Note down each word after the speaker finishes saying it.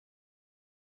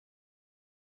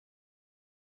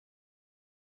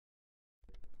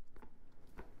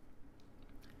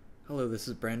Hello, this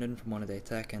is Brandon from One A Day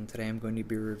Tech, and today I'm going to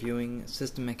be reviewing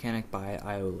System Mechanic by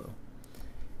iolo.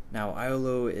 Now,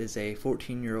 iolo is a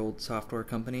 14-year-old software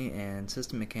company, and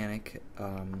System Mechanic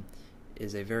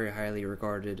is a very highly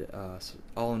regarded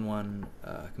all-in-one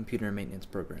computer maintenance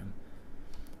program.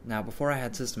 Now, before I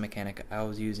had System Mechanic, I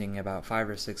was using about 5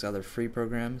 or 6 other free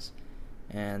programs,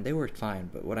 and they worked fine,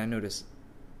 but what I noticed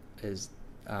is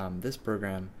this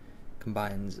program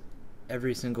combines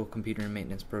every single computer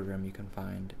maintenance program you can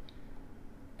find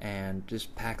and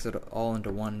just packs it all into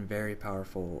one very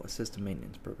powerful system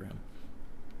maintenance program.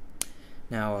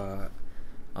 Now,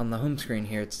 on the home screen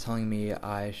here, it's telling me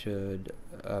I should,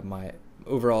 my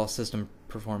overall system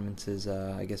performance is,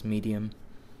 I guess, medium.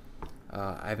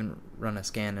 I haven't run a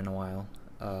scan in a while.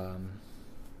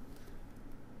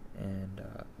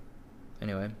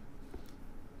 Anyway,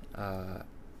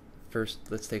 first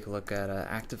let's take a look at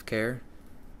active care.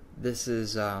 This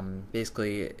is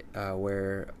basically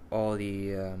where all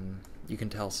the you can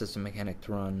tell System Mechanic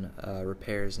to run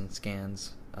repairs and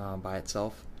scans by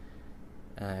itself,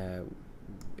 and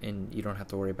you don't have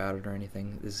to worry about it or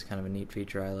anything. This is kind of a neat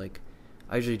feature I like.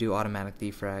 I usually do automatic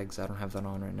defrags. I don't have that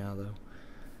on right now though.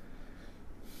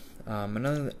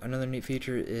 Another neat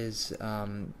feature is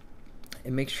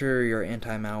it makes sure your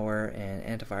anti-malware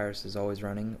and antivirus is always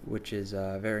running, which is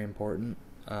very important.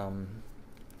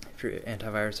 If your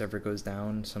antivirus ever goes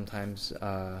down, sometimes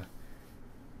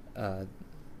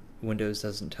Windows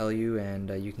doesn't tell you, and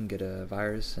you can get a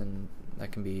virus, and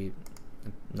that can be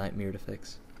a nightmare to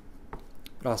fix.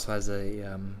 It also has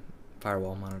a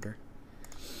firewall monitor.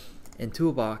 In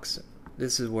Toolbox,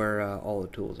 this is where all the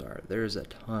tools are. There's a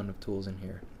ton of tools in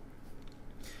here.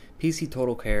 PC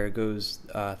Total Care goes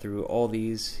through all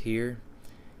these here,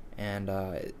 and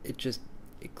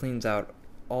it cleans out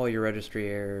all your registry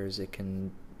errors. It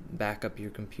can back up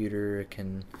your computer.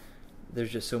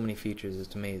 There's just so many features,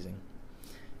 it's amazing.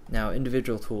 Now,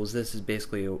 individual tools, this is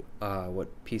basically what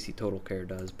PC Total Care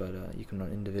does, but you can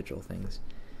run individual things.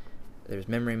 There's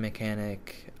Memory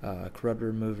Mechanic, Corrupt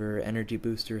Remover, Energy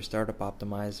Booster, Startup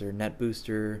Optimizer, Net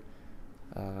Booster.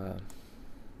 I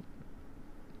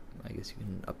guess you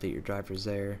can update your drivers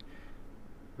there.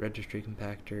 Registry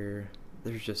Compactor.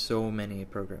 There's just so many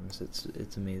programs.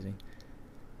 It's amazing.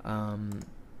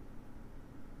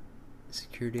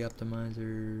 Security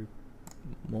Optimizer,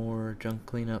 more Junk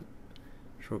Cleanup,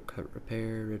 Shortcut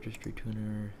Repair, Registry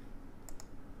Tuner,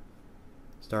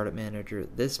 Startup Manager.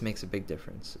 This makes a big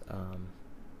difference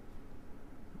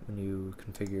when you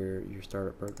configure your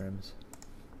startup programs.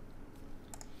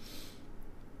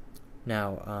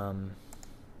 Now,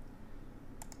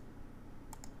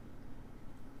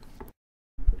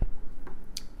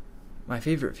 my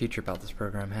favorite feature about this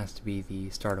program has to be the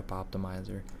Startup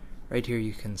Optimizer. Right here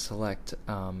you can select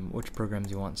which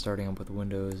programs you want starting up with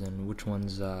Windows and which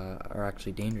ones are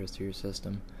actually dangerous to your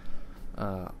system.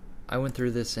 I went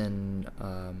through this and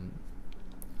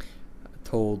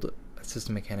told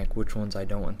System Mechanic which ones I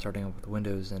don't want starting up with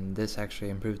Windows, and this actually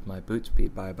improved my boot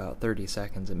speed by about 30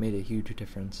 seconds. It made a huge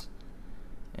difference.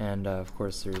 And of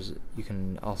course you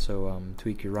can also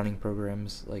tweak your running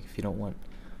programs, like if you don't want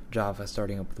Java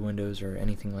starting up with Windows or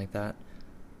anything like that,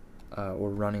 or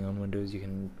running on Windows, you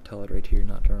can tell it right here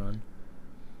not to run.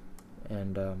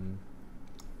 And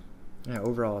yeah,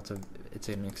 overall it's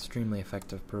an extremely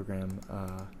effective program.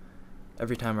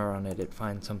 Every time I run it, it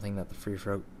finds something that the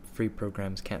free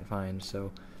programs can't find,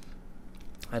 so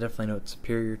I definitely know it's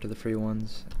superior to the free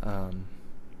ones. And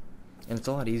it's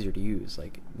a lot easier to use.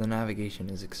 Like, the navigation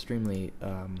is extremely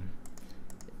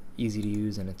easy to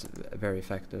use, and it's very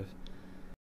effective.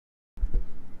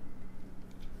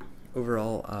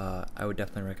 Overall, I would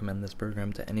definitely recommend this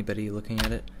program to anybody looking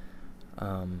at it.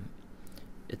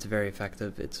 It's very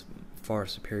effective. It's far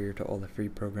superior to all the free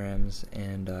programs,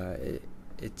 and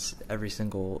it's every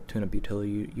single tune-up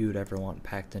utility you would ever want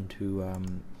packed into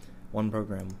one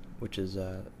program, which is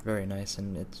very nice,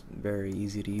 and it's very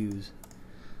easy to use.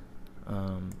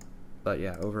 But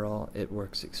yeah, overall, it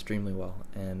works extremely well,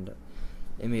 and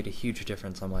it made a huge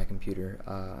difference on my computer.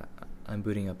 I'm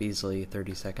booting up easily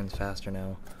 30 seconds faster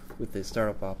now with the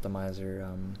Startup Optimizer.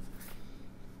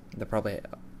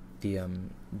 The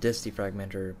disk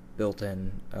defragmenter built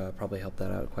in probably helped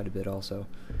that out quite a bit also,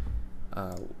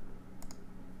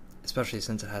 especially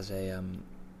since it has a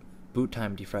boot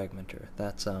time defragmenter.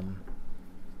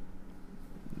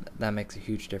 That makes a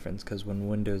huge difference, because when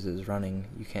Windows is running,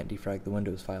 you can't defrag the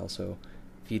Windows file, so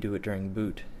if you do it during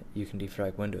boot, you can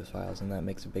defrag Windows files, and that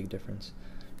makes a big difference.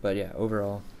 But yeah,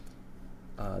 overall,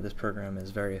 this program is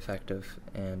very effective,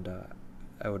 and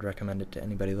I would recommend it to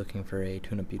anybody looking for a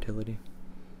tune-up utility.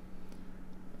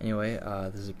 Anyway,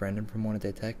 this is Brandon from One A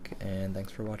Day Tech, and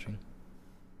thanks for watching.